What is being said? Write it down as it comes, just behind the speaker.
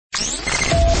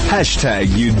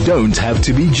Hashtag you don't have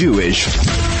to be Jewish.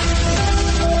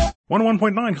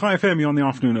 101.9 High FM, you're on the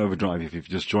afternoon overdrive. If you've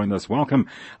just joined us, welcome.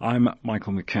 I'm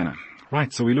Michael McKenna.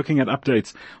 Right, so we're looking at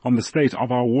updates on the state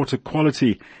of our water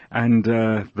quality and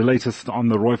the latest on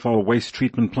the Rooival waste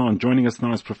treatment plant. Joining us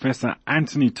now is Professor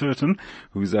Anthony Turton,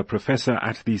 who's a professor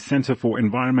at the Centre for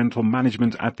Environmental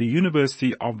Management at the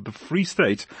University of the Free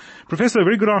State. Professor,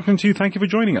 very good afternoon to you. Thank you for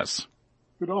joining us.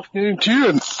 Good afternoon to you,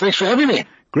 and thanks for having me.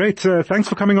 Great. Thanks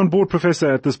for coming on board,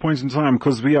 Professor, at this point in time,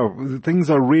 because things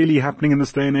are really happening in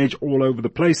this day and age all over the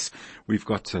place. We've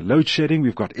got load shedding.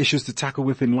 We've got issues to tackle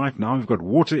with in life now. We've got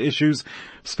water issues.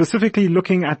 Specifically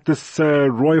looking at this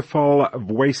Rooival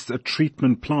waste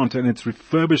treatment plant and its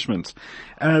refurbishment.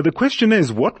 The question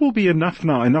is, what will be enough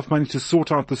money to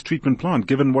sort out this treatment plant,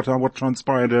 given what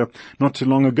transpired not too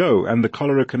long ago and the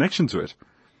cholera connection to it?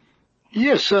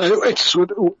 Yes,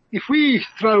 if we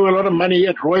throw a lot of money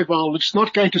at Rooival, it's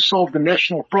not going to solve the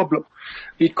national problem,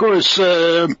 because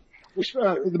the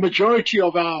majority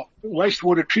of our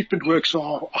wastewater treatment works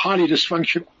are highly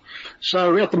dysfunctional.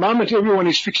 So at the moment, everyone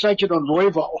is fixated on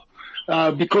Rooival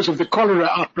because of the cholera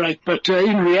outbreak, but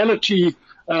in reality,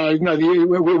 we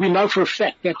know for a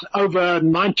fact that over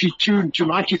 92 to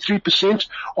 93%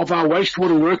 of our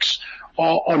wastewater works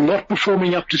are not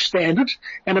performing up to standard,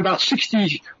 and about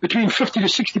between 50 to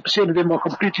 60% of them are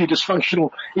completely dysfunctional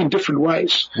in different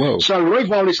ways. Whoa. So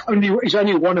Rooival is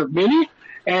only one of many,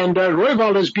 and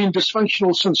Rooival has been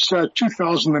dysfunctional since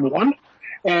 2001.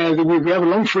 We have a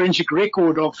long forensic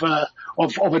record of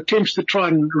attempts to try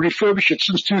and refurbish it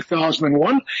since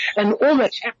 2001. And all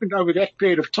that's happened over that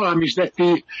period of time is that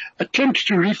the attempt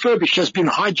to refurbish has been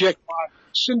hijacked by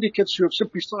syndicates who have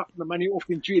simply siphoned the money off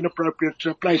into inappropriate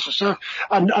places. So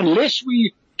unless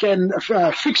we can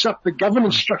fix up the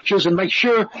governance structures and make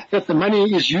sure that the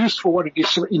money is used for what it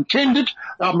is intended,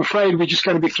 I'm afraid we're just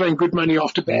going to be throwing good money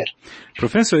after bad.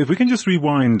 Professor, if we can just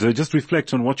rewind, just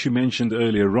reflect on what you mentioned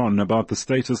earlier on about the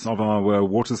status of our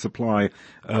water supply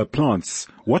plants.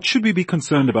 What should we be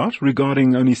concerned about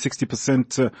regarding only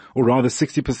 60%, or rather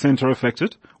 60% are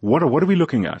affected? What are we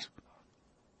looking at?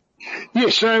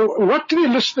 Yes, so what the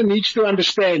listener needs to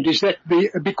understand is that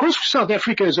because South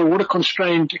Africa is a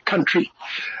water-constrained country,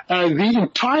 the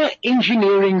entire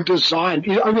engineering design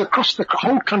across the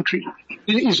whole country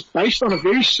is based on a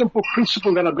very simple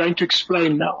principle that I'm going to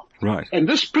explain now. Right. And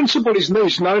this principle is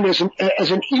known as an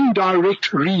indirect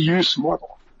reuse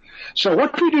model. So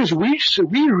what we do is we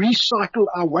recycle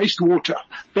our wastewater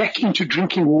back into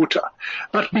drinking water.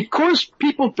 But because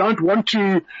people don't want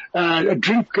to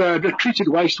drink the treated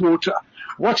wastewater,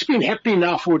 what's been happening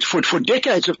now for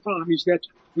decades of time is that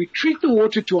we treat the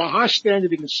water to a high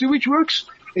standard in the sewage works.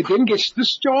 It then gets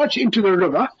discharged into the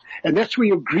river, and that's where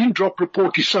your green drop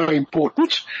report is so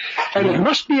important. And it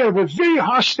must be of a very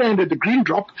high standard, the green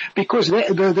drop, because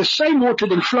the same water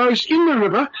then flows in the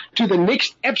river to the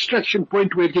next abstraction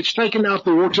point where it gets taken out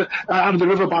the water, out of the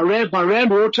river by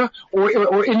Rand water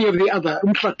or any of the other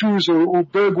Umhlatus or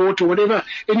Berg water, whatever,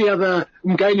 any other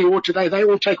Umgani water, they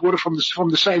all take water from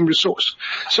the same resource.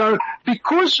 So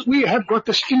because we have got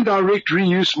this indirect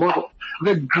reuse model,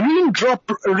 the green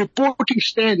drop reporting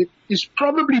standard is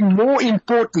probably more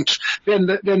important than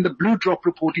the blue drop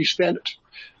reporting standard.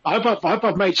 I hope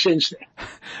I've made sense there.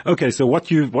 Okay, so what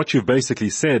you've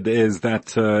basically said is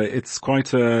that it's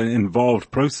quite an involved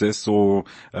process or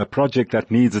a project that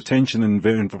needs attention in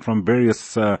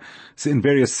various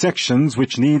sections,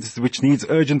 which needs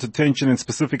urgent attention and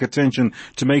specific attention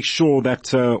to make sure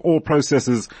that all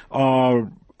processes are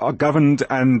governed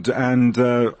and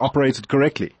operated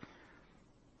correctly.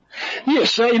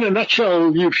 Yes, in a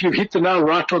nutshell, you've hit the nail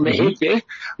right on the head there.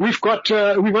 We've got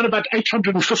about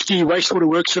 850 wastewater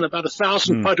works and about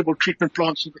 1,000 potable treatment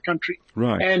plants in the country.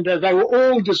 Right. And they were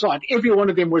all designed. Every one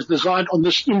of them was designed on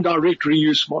this indirect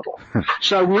reuse model.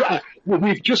 So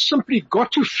we've just simply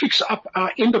got to fix up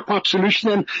our end-of-pipe solution.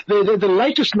 And the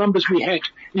latest numbers we had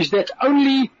is that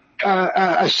only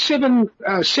 7%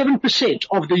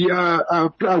 of the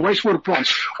wastewater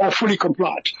plants are fully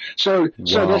compliant. So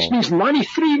that means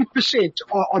 93%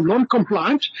 are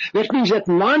non-compliant. That means that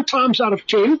 9 times out of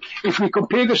 10, if we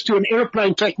compare this to an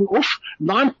airplane taking off,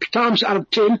 9 times out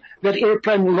of 10, that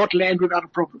airplane will not land without a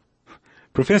problem.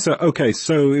 Professor, okay,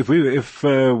 so if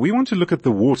we want to look at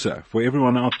the water for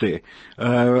everyone out there,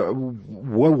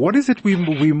 what is it we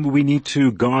need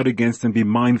to guard against and be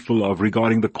mindful of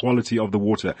regarding the quality of the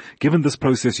water, given this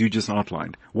process you just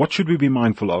outlined? What should we be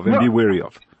mindful of and be wary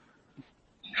of?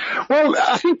 Well,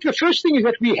 I think the first thing is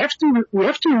that we have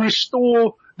to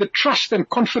restore the trust and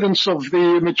confidence of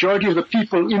the majority of the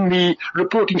people in the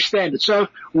reporting standard. So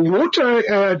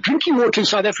drinking water in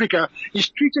South Africa is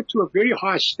treated to a very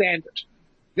high standard.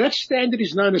 That standard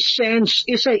is known as SANS,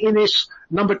 S-A-N-S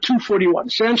number 241,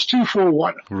 SANS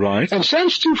 241. Right. And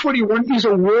SANS 241 is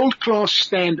a world-class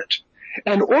standard.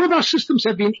 And all of our systems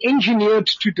have been engineered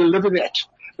to deliver that.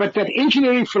 But that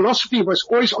engineering philosophy was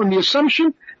always on the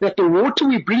assumption that the water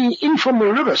we're bringing in from the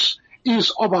rivers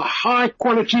is of a high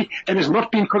quality and has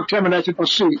not been contaminated by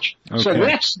sewage. Okay. So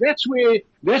that's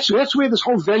where this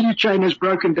whole value chain has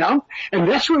broken down, and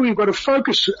that's where we've got to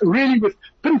focus really with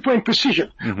pinpoint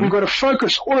precision. Mm-hmm. We've got to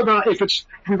focus all of our efforts.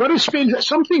 We've got to spend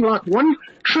something like 1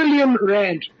 trillion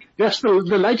rand. That's the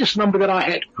latest number that I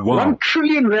had. Wow. 1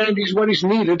 trillion rand is what is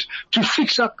needed to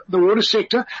fix up the water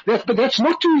sector. But that's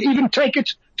not to even take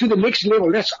it to the next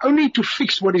level. That's only to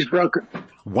fix what is broken.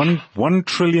 1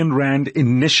 trillion rand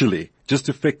initially, just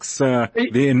to fix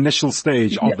the initial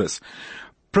stage of this.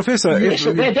 Professor, yes,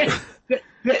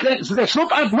 that's not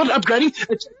upgrading.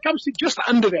 It comes to just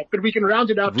under that, but we can round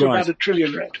it out to about 1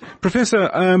 trillion rand.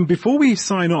 Professor, before we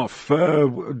sign off,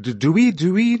 do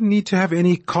we need to have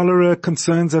any cholera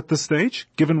concerns at this stage,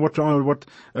 given what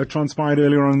transpired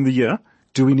earlier on in the year?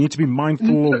 Do we need to be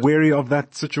mindful or wary of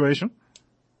that situation?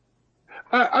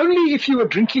 Only if you are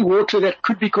drinking water that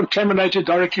could be contaminated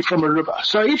directly from a river.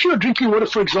 So if you are drinking water,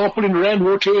 for example, in Rand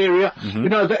water area, mm-hmm.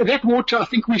 That water I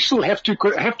think we still have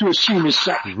to assume is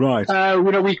safe. Right.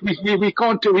 We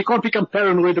can't become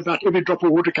paranoid about every drop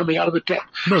of water coming out of the tap.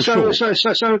 No, so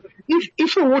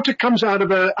if the water comes out of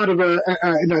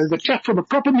the tap from a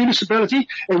proper municipality,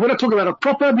 and when I talk about a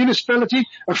proper municipality,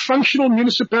 a functional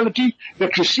municipality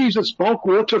that receives its bulk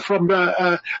water from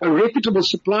a reputable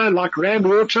supplier like Rand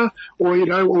Water or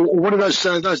one of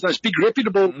those big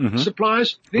reputable mm-hmm.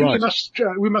 suppliers, then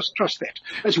we must trust that.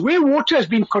 As where water has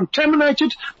been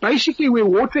contaminated, basically where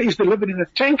water is delivered in a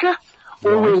tanker,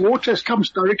 or where water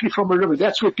comes directly from a river.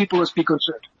 That's where people must be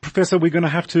concerned. Professor, we're going to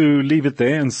have to leave it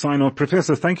there and sign off.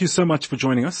 Professor, thank you so much for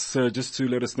joining us, just to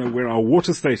let us know where our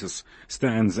water status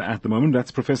stands at the moment.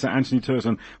 That's Professor Anthony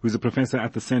Turton, who's a professor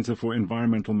at the Center for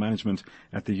Environmental Management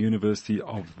at the University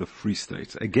of the Free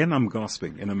State. Again, I'm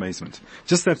gasping in amazement.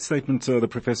 Just that statement the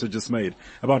professor just made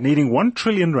about needing 1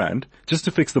 trillion rand just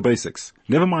to fix the basics.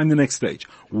 Never mind the next stage.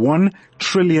 1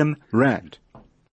 trillion rand.